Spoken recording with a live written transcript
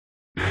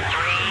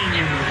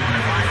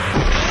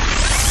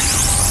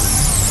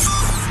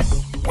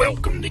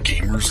Welcome to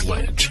Gamer's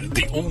Ledge,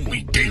 the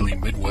only daily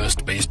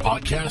Midwest-based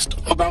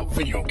podcast about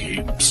video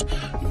games.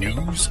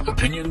 News,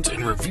 opinions,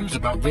 and reviews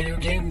about video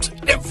games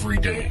every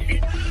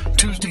day.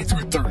 Tuesday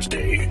through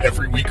Thursday,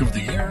 every week of the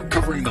year,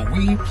 covering the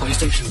Wii,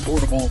 PlayStation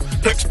Portable,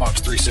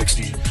 Xbox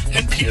 360,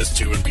 and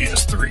PS2 and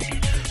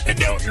PS3. And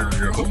now here are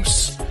your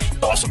hosts,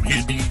 Awesome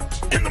Andy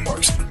and the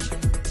Marksman.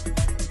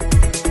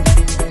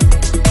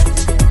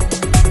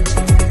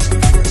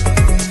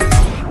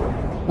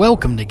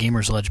 Welcome to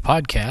Gamer's Ledge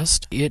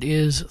Podcast. It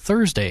is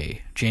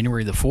Thursday,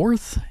 January the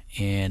 4th,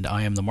 and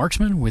I am the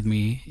Marksman. With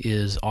me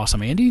is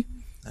Awesome Andy.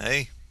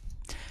 Hey.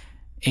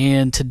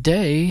 And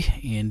today,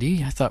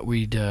 Andy, I thought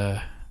we'd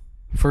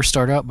first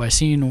start out by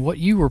seeing what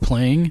you were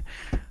playing.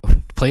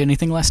 Play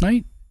anything last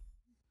night?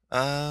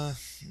 No,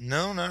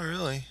 not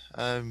really.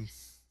 I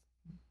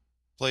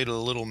played a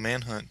little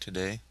Manhunt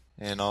today,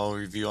 and I'll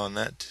review on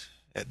that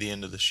at the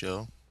end of the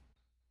show.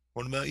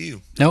 What about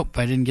you? Nope,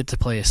 I didn't get to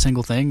play a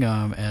single thing.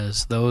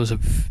 As those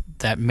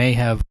that may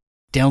have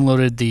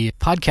downloaded the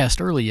podcast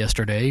early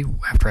yesterday,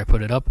 after I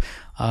put it up,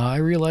 I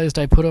realized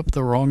I put up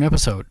the wrong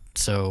episode.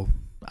 So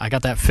I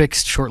got that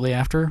fixed shortly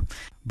after.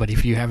 But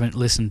if you haven't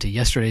listened to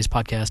yesterday's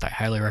podcast, I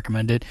highly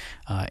recommend it.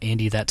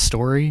 Andy, that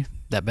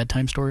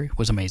bedtime story,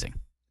 was amazing.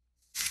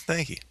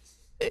 Thank you.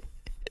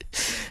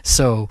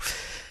 So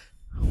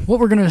what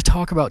we're going to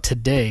talk about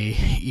today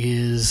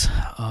is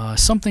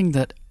something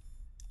that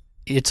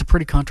it's a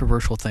pretty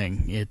controversial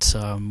thing. It's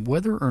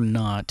whether or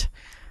not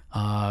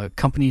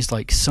companies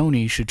like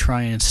Sony should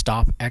try and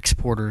stop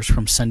exporters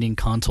from sending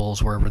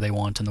consoles wherever they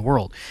want in the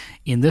world.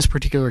 In this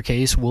particular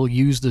case, we'll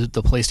use the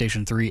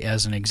PlayStation 3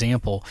 as an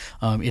example.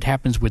 It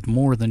happens with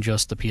more than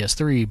just the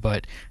PS3,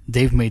 but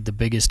they've made the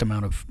biggest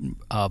amount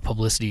of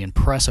publicity and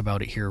press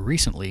about it here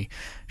recently.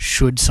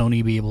 Should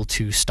Sony be able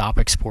to stop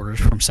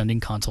exporters from sending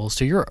consoles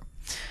to Europe?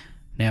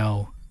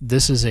 Now,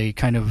 this is a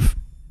kind of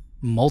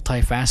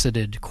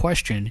multifaceted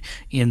question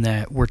in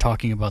that we're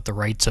talking about the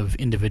rights of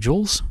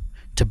individuals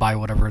to buy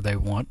whatever they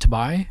want to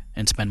buy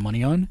and spend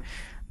money on.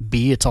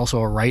 B, it's also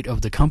a right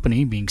of the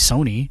company, being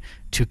Sony,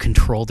 to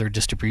control their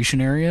distribution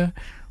area.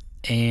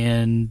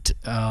 And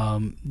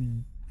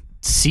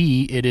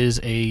C, it is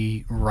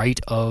a right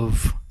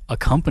of a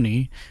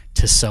company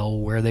to sell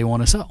where they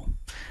want to sell.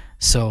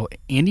 So,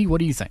 Andy, what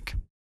do you think?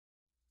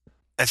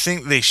 I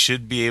think they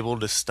should be able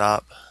to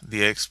stop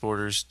the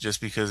exporters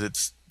just because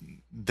it's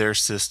their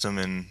system,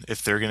 and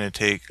if they're going to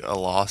take a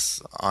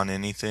loss on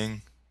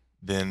anything,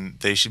 then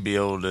they should be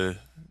able to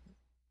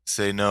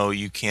say, no,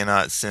 you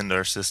cannot send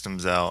our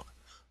systems out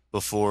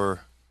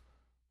before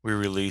we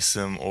release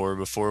them or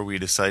before we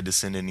decide to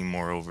send any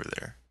more over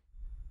there.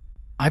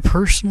 I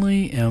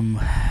personally am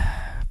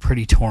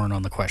pretty torn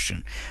on the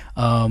question.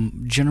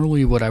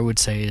 Generally, what I would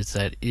say is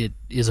that it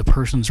is a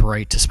person's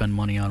right to spend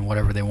money on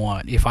whatever they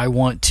want. If I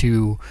want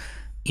to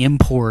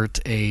import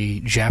a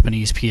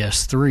Japanese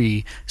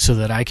PS3 so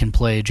that I can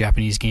play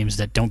Japanese games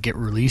that don't get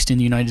released in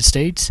the United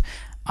States,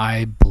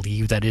 I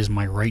believe that is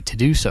my right to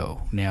do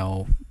so.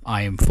 Now,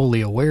 I am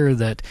fully aware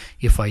that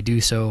if I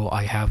do so,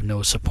 I have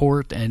no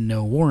support and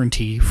no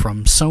warranty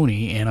from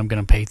Sony, and I'm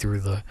going to pay through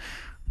the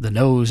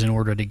nose in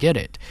order to get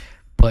it.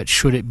 But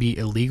should it be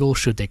illegal?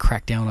 Should they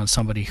crack down on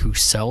somebody who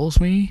sells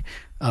me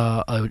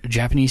a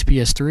Japanese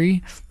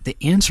PS3? The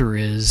answer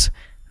is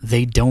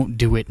they don't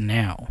do it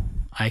now.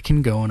 I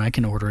can go and I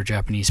can order a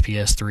Japanese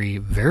PS3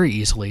 very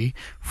easily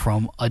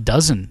from a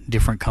dozen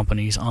different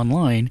companies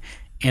online,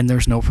 and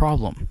there's no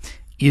problem.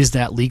 Is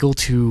that legal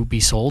to be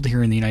sold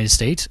here in the United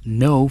States?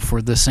 No, for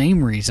the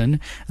same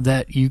reason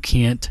that you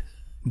can't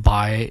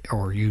buy,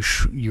 or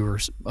you're,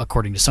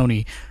 according to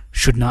Sony,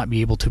 should not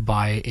be able to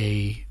buy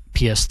a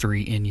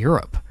PS3 in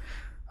Europe.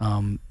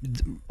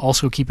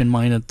 Also keep in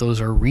mind that those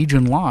are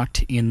region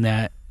locked in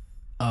that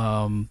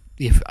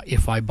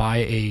if I buy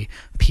a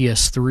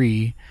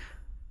PS3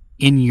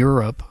 in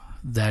Europe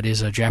that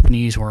is a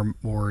Japanese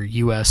or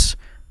US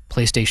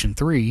PlayStation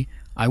 3,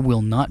 I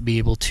will not be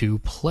able to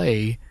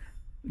play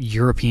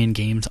European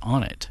games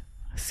on it,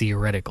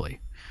 theoretically.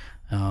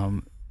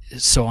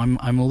 So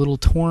I'm a little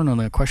torn on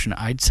that question.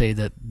 I'd say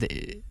that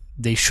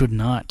they should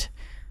not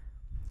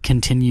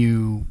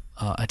continue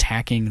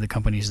attacking the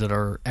companies that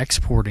are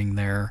exporting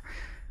there,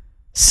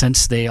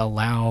 since they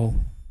allow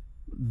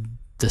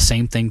the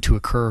same thing to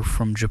occur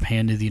from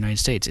Japan to the United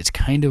States. It's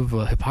kind of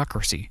a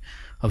hypocrisy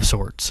of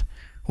sorts.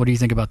 What do you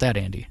think about that,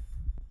 Andy?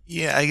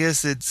 Yeah, I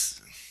guess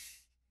it's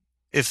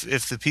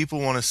if the people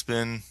want to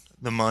spend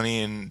the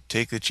money and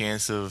take the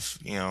chance of,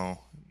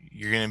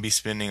 you're going to be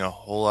spending a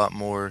whole lot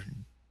more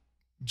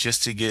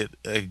just to get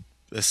a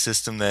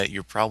system that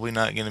you're probably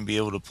not going to be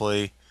able to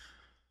play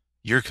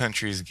your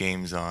country's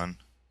games on,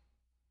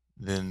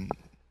 then,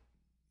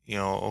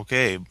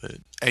 okay. But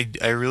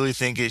I really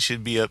think it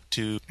should be up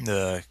to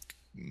the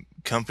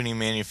company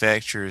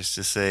manufacturers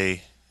to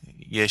say,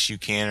 yes, you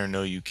can, or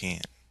no, you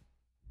can't.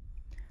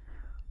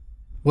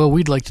 Well,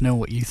 we'd like to know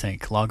what you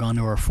think. Log on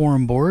to our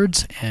forum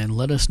boards and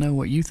let us know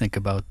what you think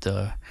about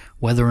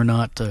whether or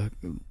not a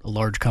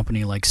large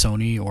company like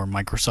Sony or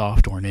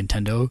Microsoft or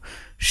Nintendo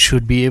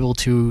should be able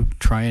to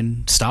try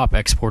and stop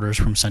exporters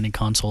from sending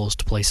consoles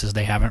to places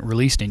they haven't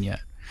released in yet.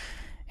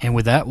 And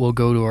with that, we'll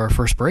go to our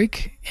first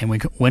break,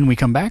 and when we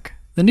come back,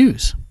 the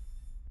news.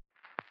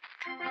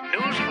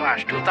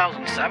 Newsflash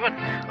 2007.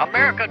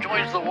 America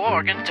joins the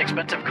war against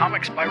expensive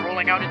comics by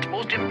rolling out its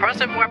most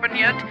impressive weapon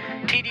yet,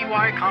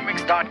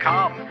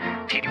 TDYcomics.com.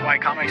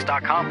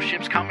 TDYcomics.com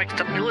ships comics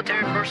to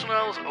military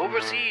personnel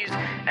overseas,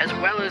 as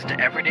well as to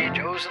everyday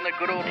Joes in the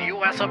good old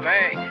US of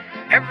A.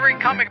 Every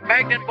comic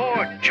bagged and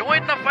board.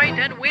 Join the fight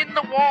and win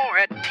the war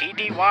at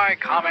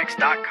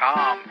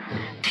TDYcomics.com.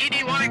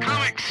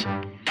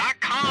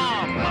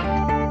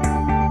 TDYcomics.com.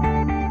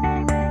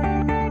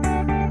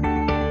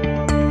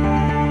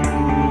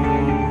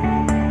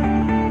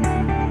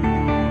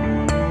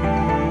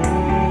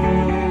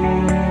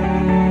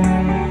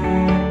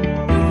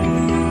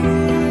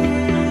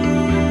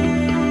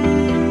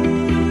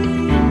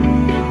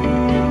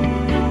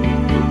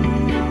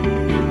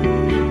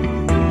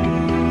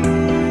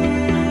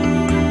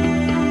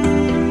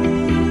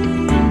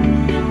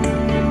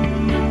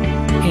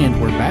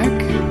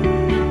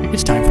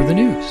 It's time for the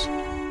news.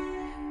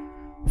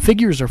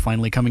 Figures are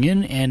finally coming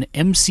in, and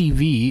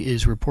MCV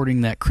is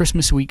reporting that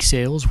Christmas week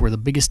sales were the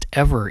biggest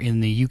ever in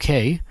the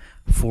UK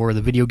for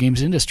the video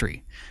games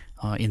industry.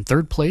 In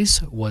third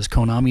place was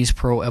Konami's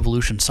Pro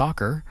Evolution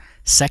Soccer.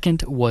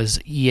 Second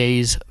was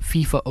EA's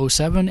FIFA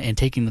 07, and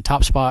taking the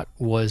top spot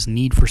was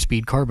Need for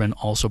Speed Carbon,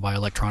 also by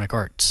Electronic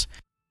Arts.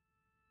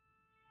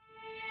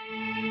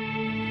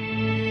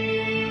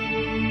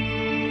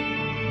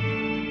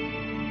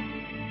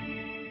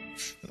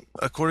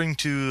 According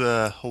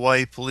to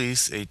Hawaii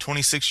police, a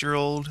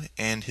 26-year-old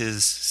and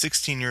his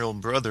 16-year-old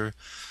brother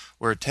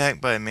were attacked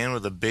by a man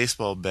with a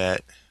baseball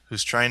bat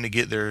who's trying to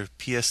get their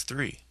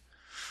PS3.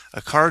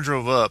 A car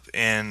drove up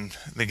and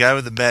the guy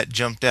with the bat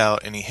jumped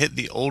out and he hit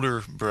the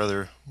older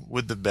brother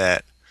with the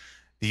bat.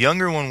 The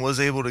younger one was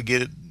able to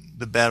get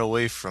the bat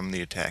away from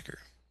the attacker.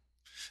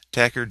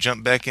 Attacker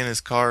jumped back in his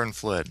car and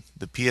fled.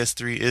 The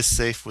PS3 is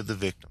safe with the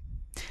victim.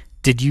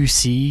 Did you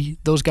see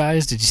those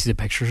guys? Did you see the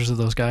pictures of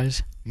those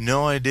guys?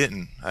 No, I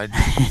didn't.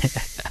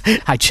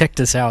 I checked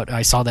this out.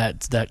 I saw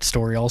that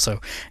story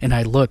also, and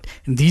I looked,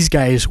 and these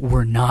guys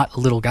were not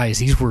little guys.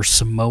 These were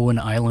Samoan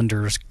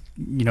Islanders.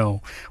 You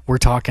know, we're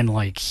talking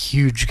like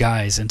huge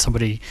guys, and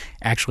somebody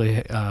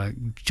actually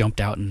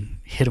jumped out and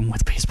hit him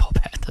with a baseball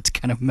bat. That's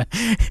kind of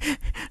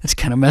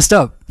messed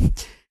up.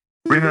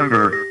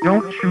 Remember,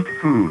 don't shoot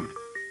food.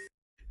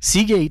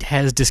 Seagate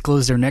has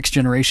disclosed their next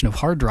generation of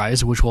hard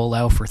drives, which will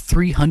allow for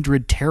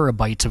 300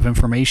 terabytes of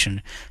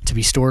information to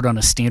be stored on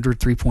a standard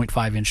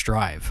 3.5-inch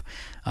drive.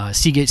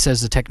 Seagate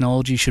says the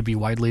technology should be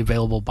widely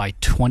available by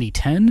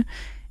 2010.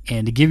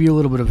 And to give you a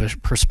little bit of a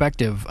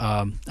perspective,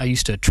 I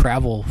used to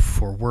travel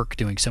for work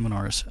doing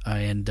seminars,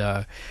 and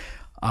I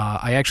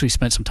actually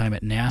spent some time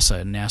at NASA,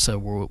 and NASA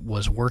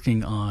was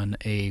working on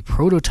a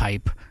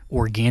prototype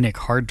organic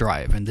hard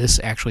drive, and this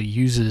actually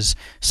uses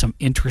some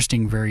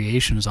interesting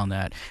variations on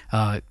that.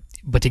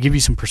 But to give you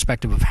some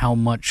perspective of how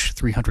much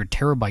 300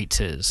 terabytes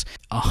is,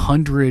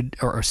 1,000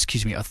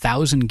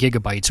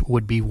 gigabytes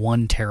would be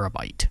 1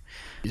 terabyte.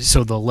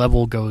 So the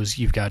level goes,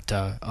 you've got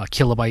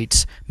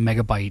kilobytes,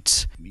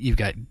 megabytes, you've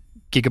got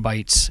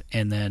gigabytes,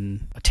 and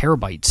then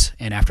terabytes,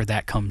 and after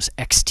that comes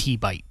XT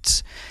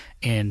bytes.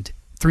 And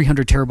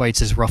 300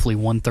 terabytes is roughly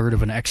 1/3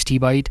 of an XT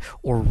byte,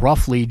 or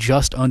roughly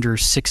just under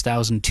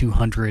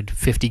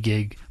 6,250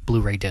 gig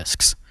Blu-ray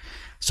discs.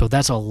 So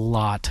that's a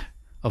lot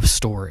of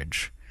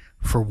storage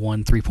for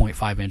one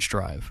 3.5-inch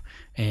drive.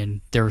 And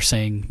they're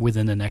saying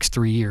within the next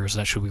 3 years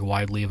that should be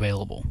widely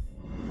available.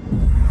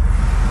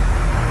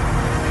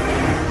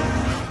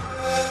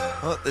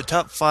 Well, the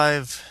top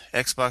 5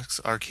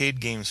 Xbox arcade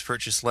games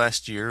purchased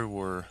last year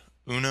were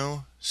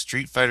Uno,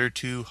 Street Fighter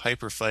II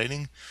Hyper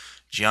Fighting,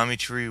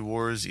 Geometry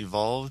Wars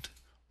Evolved,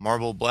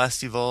 Marble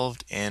Blast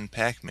Evolved, and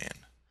Pac-Man.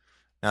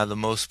 Now, the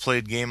most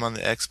played game on the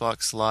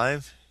Xbox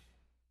Live,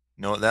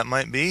 you know what that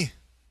might be?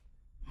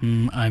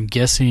 I'm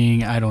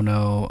guessing, I don't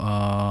know,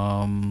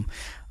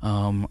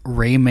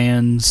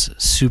 Rayman's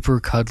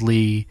Super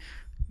Cuddly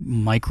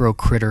Micro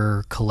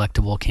Critter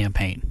Collectible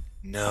Campaign.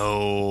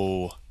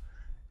 No,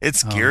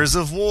 it's Gears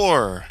of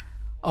War.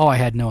 Oh, I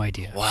had no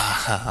idea.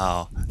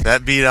 Wow,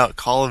 that beat out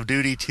Call of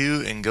Duty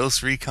 2 and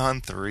Ghost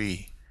Recon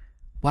 3.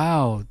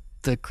 Wow,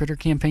 the Critter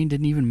campaign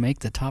didn't even make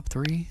the top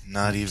 3?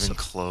 Not even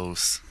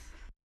close.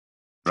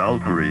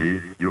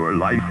 Valkyrie, your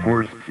life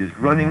force is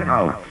running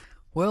out.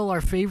 Well, our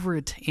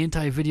favorite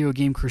anti-video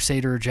game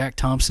crusader, Jack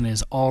Thompson,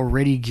 is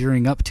already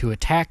gearing up to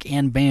attack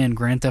and ban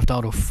Grand Theft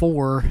Auto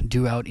 4,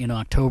 due out in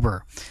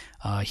October.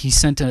 He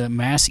sent a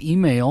mass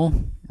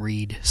email,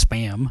 read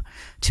spam,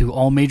 to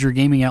all major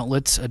gaming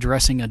outlets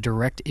addressing a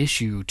direct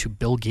issue to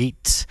Bill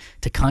Gates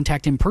to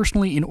contact him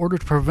personally in order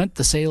to prevent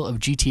the sale of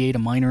GTA to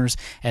minors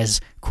as,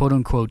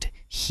 quote-unquote,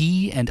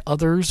 He and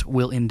others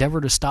will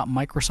endeavor to stop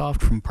Microsoft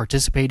from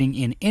participating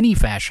in any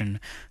fashion,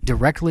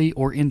 directly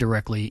or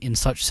indirectly, in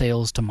such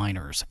sales to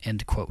minors,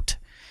 end quote.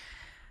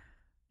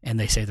 And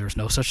they say there's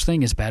no such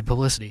thing as bad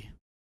publicity.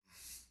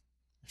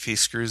 If he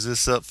screws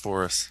this up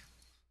for us,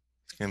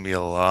 it's going to be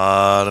a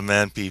lot of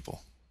mad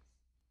people.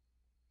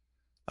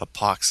 A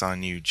pox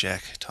on you,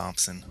 Jack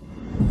Thompson.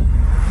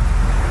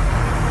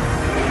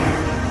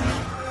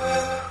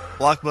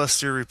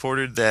 Blockbuster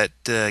reported that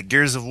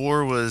Gears of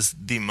War was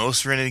the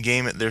most rented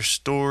game at their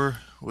store,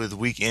 with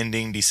week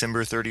ending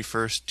December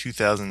 31st,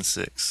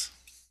 2006.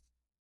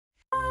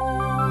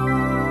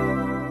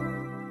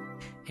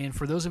 And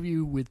for those of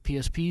you with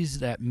PSPs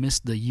that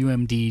missed the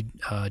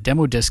UMD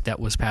demo disc that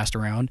was passed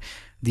around,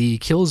 the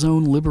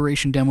Killzone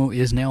Liberation demo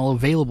is now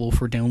available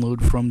for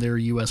download from their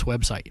US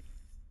website.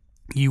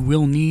 You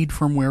will need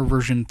firmware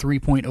version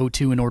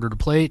 3.02 in order to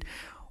play it,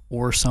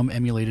 or some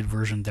emulated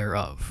version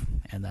thereof.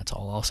 And that's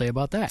all I'll say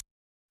about that.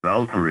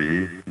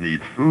 Valkyrie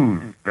needs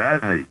food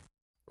badly.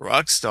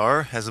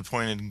 Rockstar has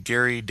appointed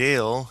Gary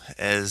Dale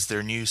as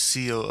their new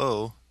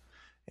COO,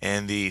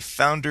 and the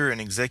founder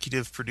and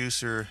executive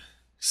producer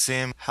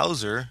Sam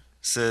Hauser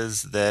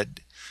says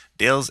that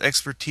Dale's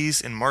expertise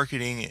in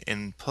marketing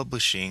and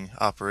publishing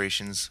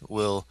operations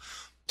will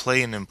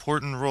play an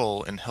important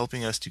role in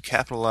helping us to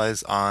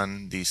capitalize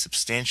on the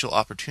substantial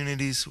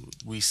opportunities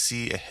we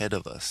see ahead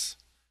of us.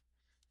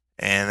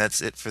 And that's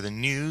it for the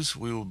news.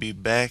 We will be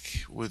back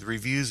with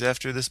reviews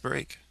after this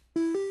break.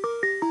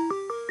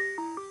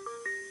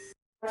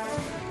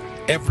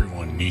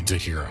 Everyone needs a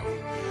hero.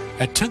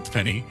 At 10th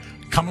Penny,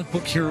 comic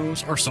book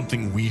heroes are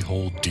something we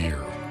hold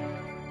dear.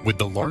 With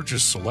the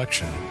largest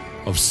selection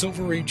of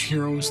Silver Age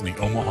heroes in the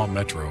Omaha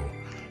Metro,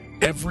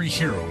 every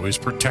hero is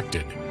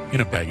protected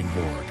in a bag and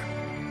board.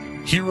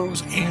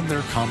 Heroes and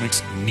their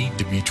comics need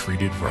to be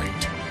treated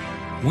right.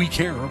 We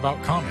care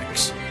about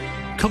comics.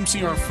 Come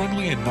see our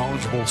friendly and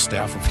knowledgeable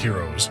staff of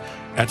heroes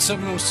at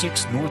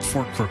 706 North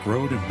Fort Crook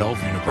Road in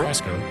Bellevue,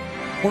 Nebraska,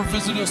 or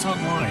visit us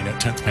online at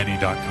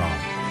 10thpenny.com.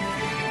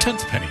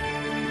 10th Penny,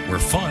 where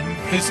fun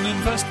is an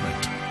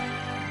investment.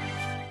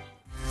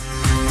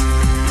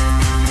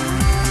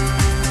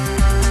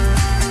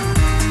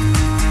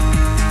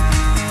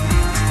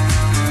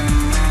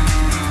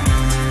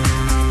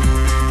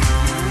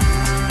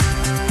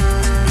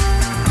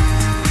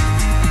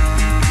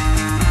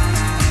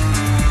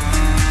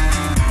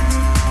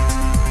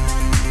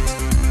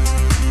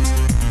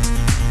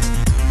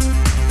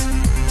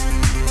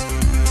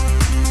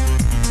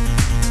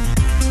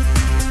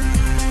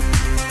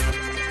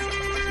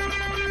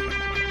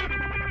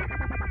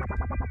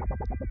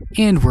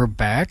 And we're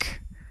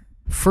back.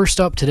 First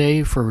up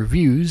today for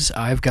reviews,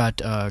 I've got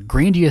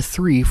Grandia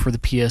 3 for the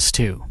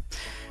PS2.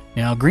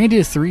 Now,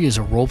 Grandia 3 is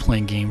a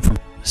role-playing game from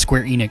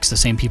Square Enix, the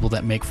same people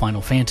that make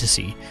Final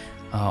Fantasy,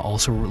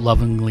 also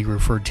lovingly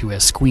referred to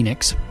as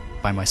Squeenix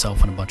by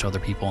myself and a bunch of other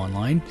people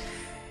online.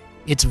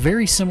 It's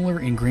very similar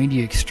in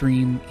Grandia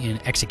Extreme in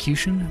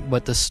execution,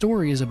 but the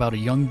story is about a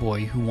young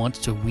boy who wants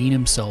to wean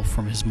himself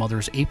from his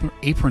mother's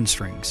apron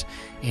strings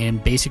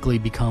and basically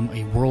become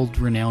a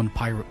world-renowned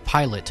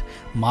pilot,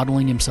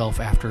 modeling himself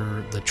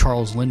after the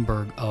Charles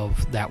Lindbergh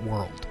of that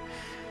world.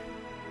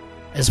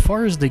 As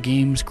far as the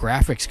game's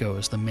graphics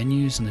goes, the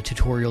menus and the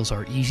tutorials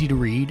are easy to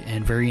read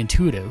and very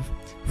intuitive,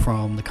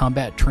 from the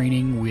combat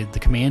training with the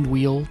command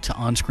wheel to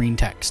on-screen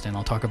text, and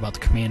I'll talk about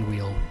the command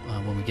wheel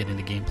when we get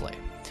into gameplay.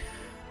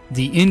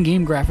 The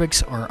in-game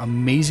graphics are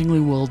amazingly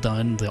well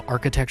done. The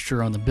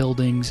architecture on the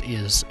buildings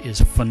is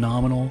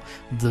phenomenal.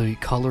 The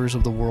colors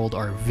of the world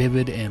are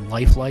vivid and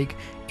lifelike,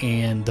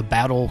 and the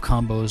battle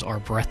combos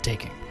are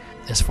breathtaking.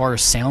 As far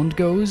as sound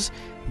goes,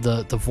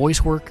 the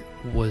voice work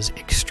was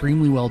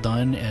extremely well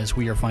done, as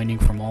we are finding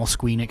from all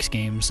Squeenix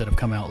games that have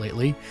come out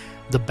lately.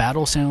 The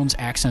battle sounds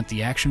accent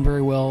the action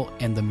very well,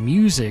 and the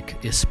music,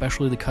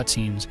 especially the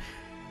cutscenes,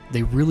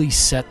 they really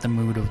set the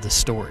mood of the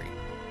story.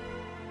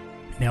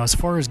 Now, as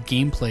far as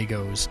gameplay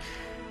goes,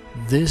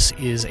 this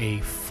is a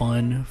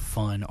fun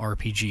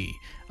RPG.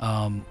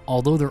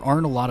 Although there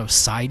aren't a lot of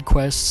side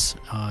quests,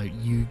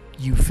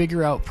 you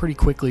figure out pretty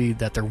quickly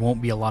that there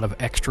won't be a lot of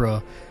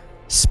extra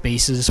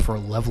spaces for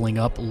leveling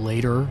up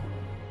later.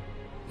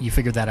 You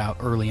figure that out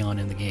early on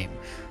in the game.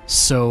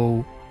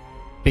 So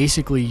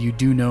basically, you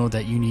do know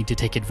that you need to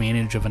take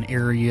advantage of an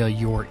area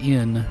you're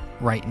in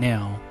right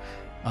now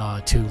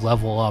to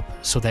level up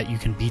so that you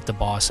can beat the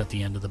boss at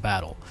the end of the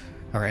battle,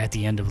 or at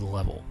the end of the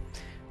level.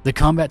 The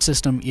combat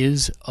system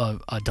is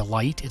a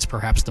delight. It's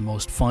perhaps the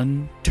most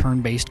fun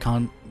turn-based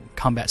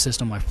combat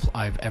system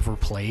I've ever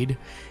played.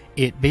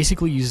 It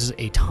basically uses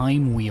a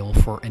time wheel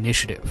for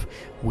initiative,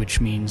 which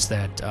means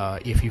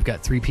that if you've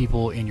got 3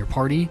 people in your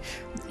party,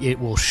 it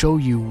will show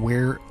you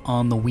where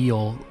on the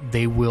wheel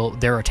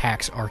their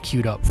attacks are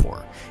queued up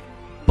for.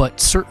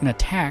 But certain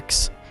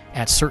attacks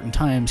at certain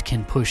times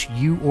can push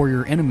you or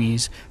your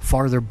enemies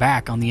farther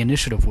back on the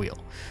initiative wheel.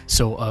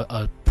 So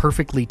a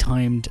perfectly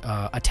timed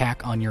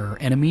attack on your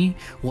enemy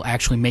will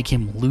actually make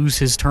him lose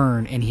his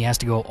turn, and he has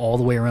to go all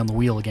the way around the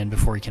wheel again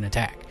before he can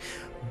attack.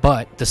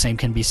 But the same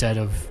can be said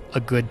of a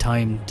good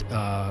timed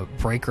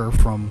breaker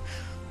from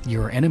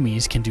your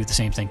enemies can do the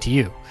same thing to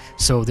you.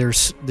 So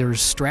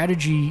there's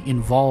strategy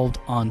involved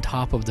on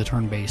top of the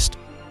turn-based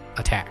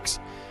attacks.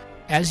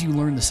 As you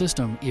learn the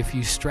system, if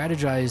you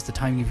strategize the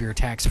timing of your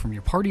attacks from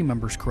your party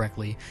members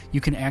correctly, you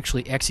can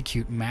actually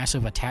execute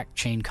massive attack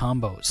chain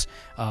combos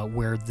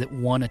where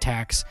one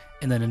attacks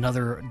and then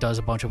another does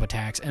a bunch of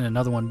attacks and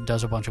another one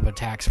does a bunch of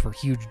attacks for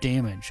huge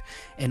damage.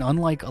 And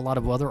unlike a lot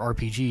of other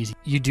RPGs,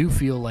 you do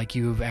feel like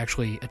you've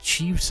actually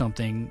achieved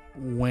something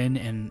when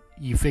and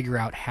you figure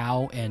out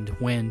how and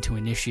when to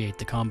initiate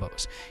the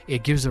combos.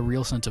 It gives a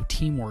real sense of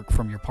teamwork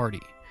from your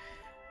party.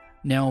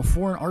 Now,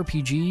 for an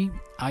RPG,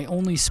 I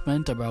only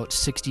spent about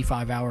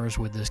 65 hours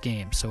with this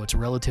game, so it's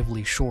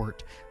relatively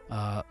short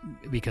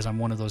because I'm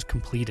one of those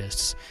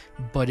completists,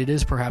 but it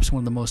is perhaps one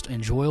of the most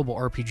enjoyable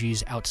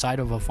RPGs outside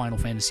of a Final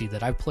Fantasy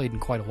that I've played in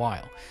quite a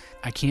while.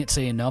 I can't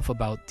say enough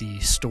about the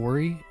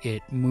story.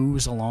 It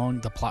moves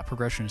along, the plot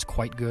progression is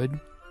quite good.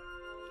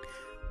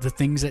 The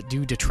things that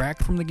do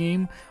detract from the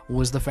game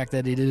was the fact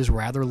that it is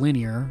rather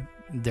linear,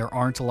 there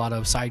aren't a lot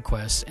of side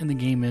quests, and the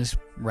game is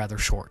rather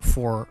short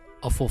for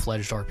a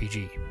full-fledged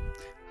RPG.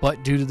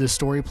 But due to the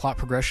story, plot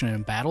progression,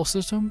 and battle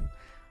system,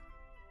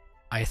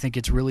 I think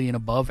it's really an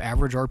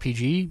above-average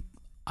RPG.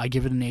 I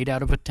give it an 8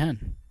 out of a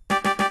 10.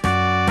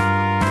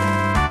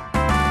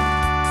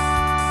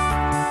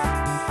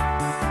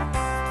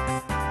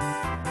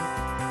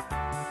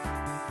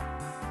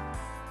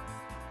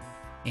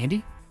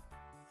 Andy?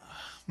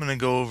 I'm going to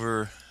go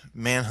over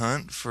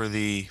Manhunt for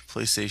the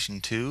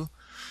PlayStation 2.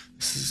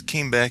 This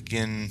came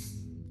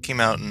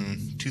out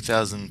in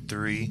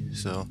 2003,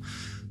 so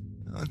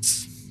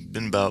it's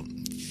been about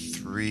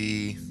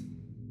three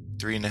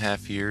and a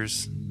half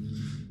years.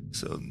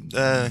 So,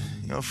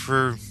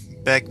 for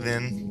back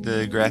then,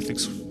 the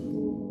graphics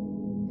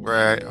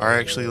are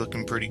actually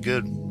looking pretty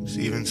good,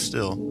 even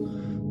still.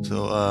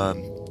 So,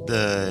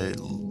 the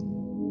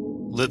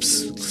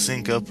lips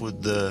sync up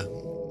with the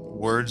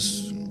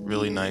words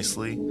really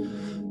nicely.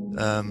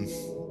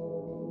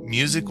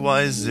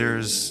 Music-wise,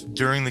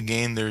 during the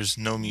game there's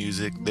no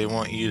music. They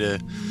want you to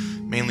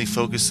mainly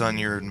focus on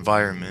your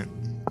environment,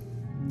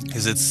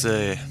 because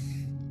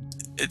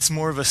it's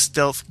more of a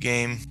stealth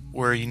game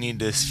where you need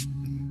to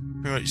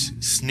pretty much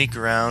sneak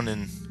around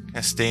and kind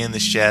of stay in the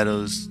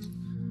shadows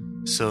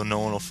so no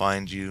one will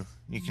find you.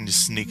 You can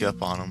just sneak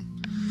up on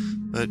them.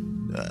 But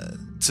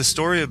it's a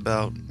story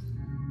about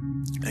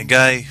a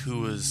guy who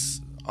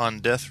was on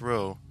death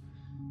row,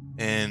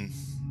 and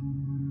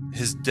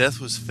his death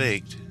was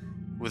faked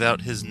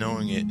without his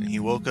knowing it. He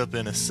woke up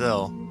in a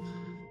cell,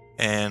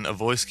 and a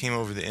voice came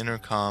over the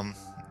intercom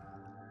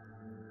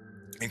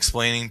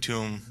explaining to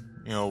him,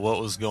 what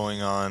was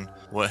going on,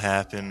 what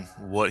happened,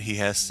 what he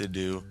has to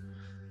do.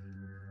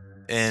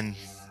 And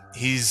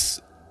he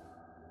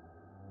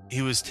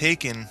was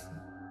taken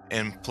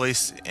and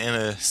placed in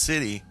a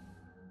city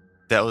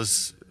that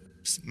was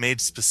made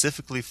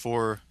specifically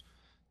for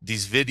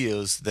these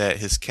videos that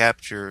his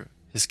captor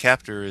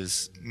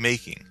is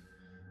making.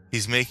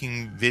 He's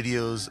making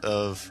videos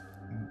of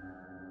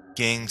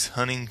gangs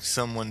hunting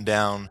someone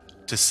down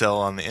to sell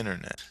on the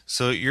internet.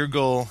 So your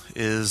goal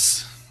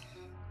is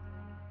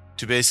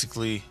to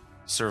basically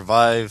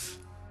survive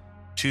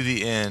to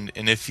the end,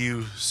 and if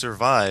you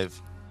survive,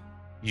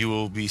 you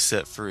will be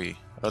set free.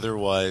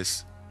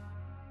 Otherwise,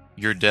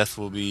 your death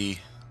will be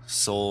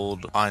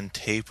sold on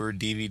tape or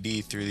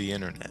DVD through the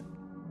internet.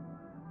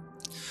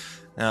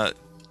 Now,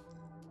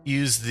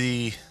 use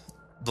the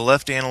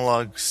left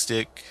analog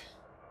stick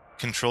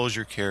controls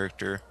your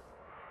character,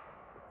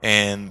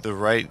 and the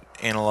right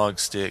analog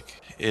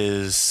stick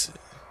is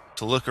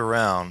to look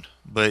around.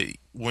 But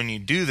when you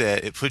do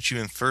that, it puts you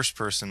in first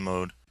person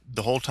mode.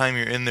 The whole time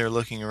you're in there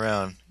looking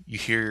around, you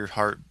hear your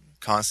heart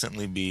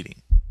constantly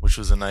beating, which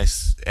was a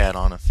nice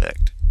add-on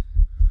effect.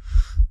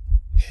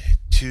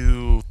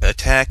 To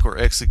attack or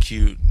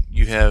execute,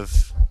 you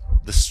have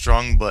the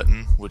strong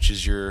button, which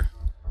is your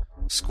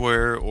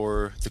square,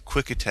 or the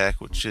quick attack,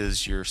 which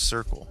is your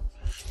circle.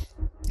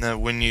 Now,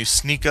 when you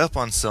sneak up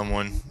on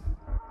someone,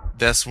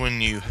 that's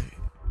when you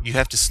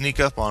have to sneak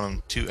up on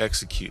them to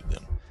execute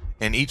them.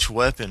 And each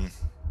weapon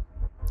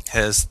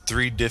has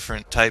 3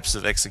 different types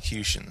of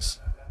executions.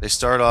 They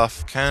start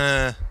off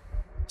kind of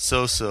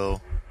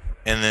so-so,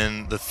 and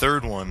then the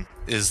third one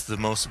is the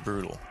most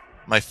brutal.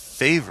 My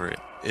favorite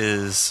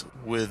is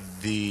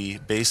with the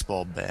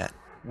baseball bat.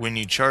 When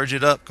you charge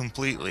it up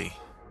completely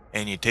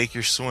and you take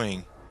your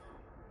swing,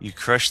 you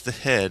crush the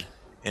head,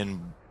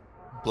 and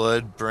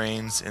blood,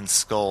 brains, and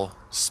skull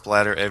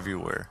splatter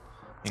everywhere,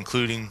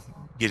 including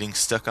getting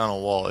stuck on a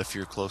wall if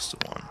you're close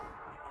to one.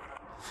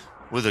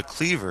 With a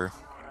cleaver,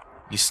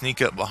 you sneak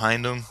up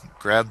behind them,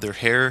 grab their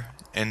hair,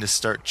 and just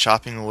start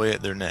chopping away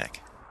at their neck.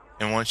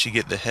 And once you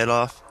get the head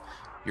off,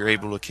 you're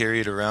able to carry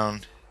it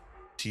around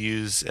to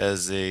use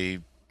as a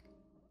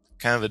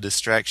kind of a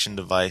distraction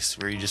device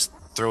where you just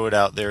throw it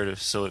out there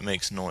so it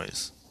makes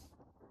noise.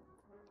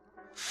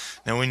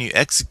 Now, when you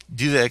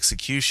do the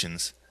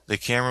executions, the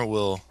camera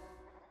will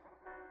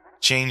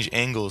change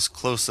angles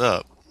close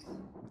up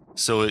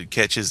so it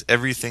catches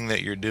everything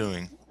that you're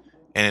doing,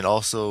 and it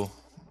also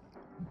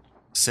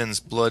sends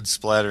blood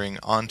splattering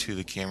onto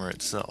the camera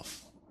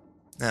itself.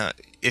 Now,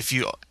 if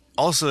you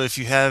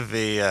have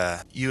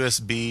a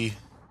USB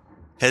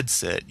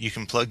headset, you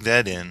can plug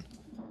that in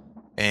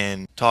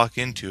and talk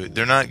into it.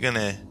 They're not going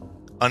to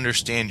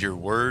understand your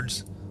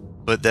words,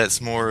 but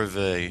that's more of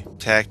a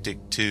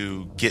tactic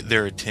to get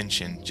their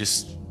attention.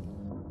 Just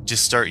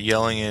start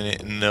yelling in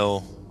it and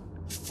they'll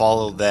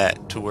follow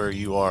that to where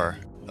you are.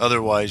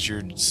 Otherwise,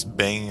 you're just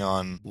banging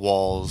on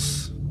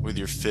walls with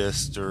your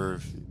fist or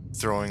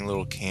throwing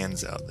little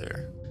cans out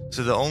there.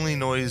 So the only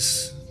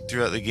noise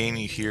throughout the game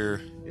you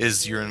hear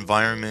is your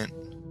environment,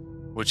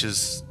 which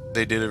is,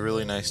 they did a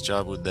really nice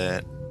job with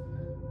that.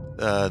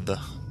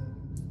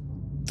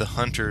 The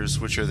hunters,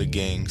 which are the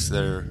gangs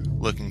that are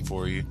looking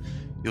for you,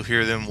 you'll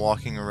hear them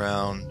walking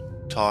around,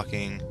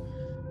 talking,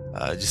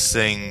 just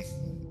saying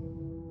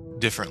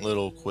different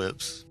little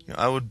quips.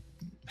 I would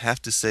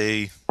have to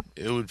say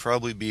it would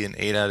probably be an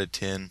 8 out of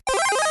 10.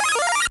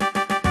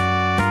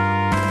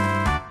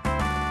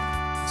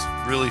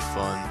 It's really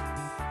fun.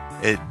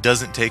 It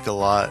doesn't take a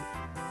lot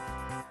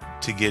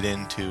to get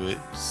into it.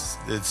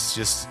 It's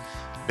just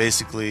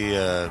basically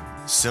a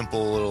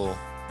simple little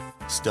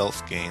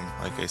stealth game.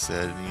 Like I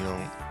said, you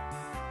don't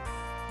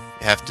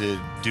have to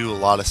do a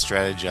lot of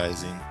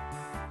strategizing.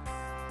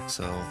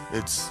 So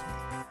it's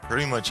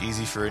pretty much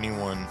easy for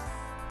anyone.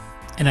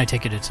 And I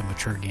take it it's a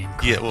mature game,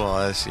 correct? Yeah, well,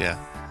 I was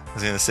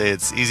going to say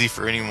it's easy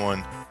for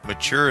anyone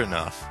mature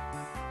enough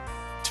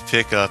to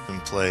pick up and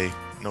play,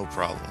 no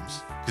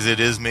problems. Because it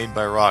is made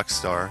by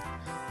Rockstar,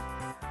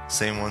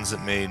 same ones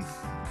that made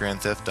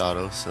Grand Theft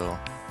Auto, so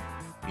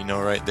you know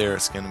right there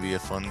it's going to be a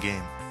fun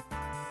game.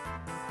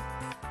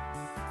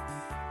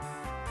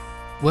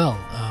 Well,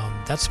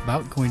 that's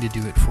about going to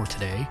do it for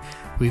today.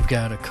 We've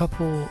got a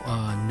couple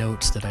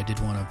notes that I did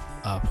want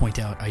to point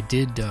out. I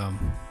did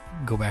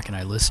go back and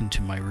I listened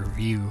to my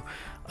review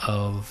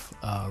of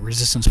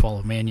Resistance Fall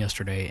of Man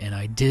yesterday, and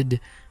I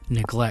did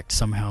neglect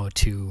somehow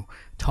to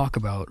talk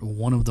about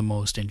one of the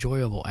most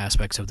enjoyable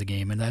aspects of the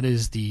game, and that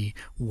is the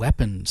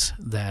weapons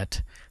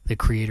that the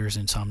creators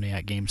of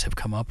Insomniac Games have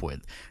come up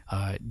with.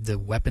 The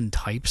weapon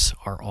types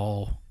are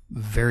all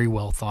very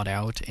well thought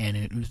out, and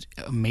it was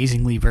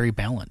amazingly very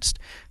balanced.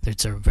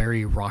 It's a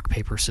very rock,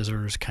 paper,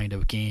 scissors kind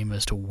of game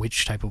as to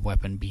which type of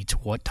weapon beats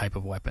what type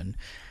of weapon.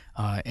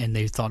 And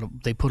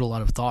they put a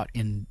lot of thought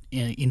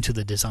into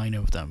the design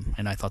of them,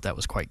 and I thought that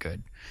was quite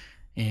good.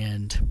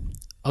 And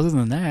other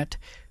than that,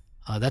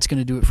 that's going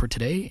to do it for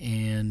today,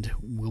 and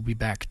we'll be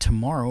back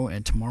tomorrow,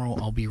 and tomorrow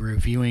I'll be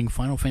reviewing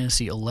Final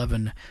Fantasy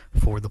XI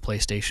for the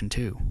PlayStation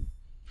 2.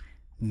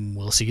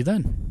 We'll see you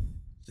then.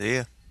 See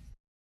ya.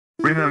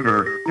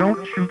 Remember,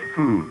 don't shoot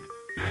food.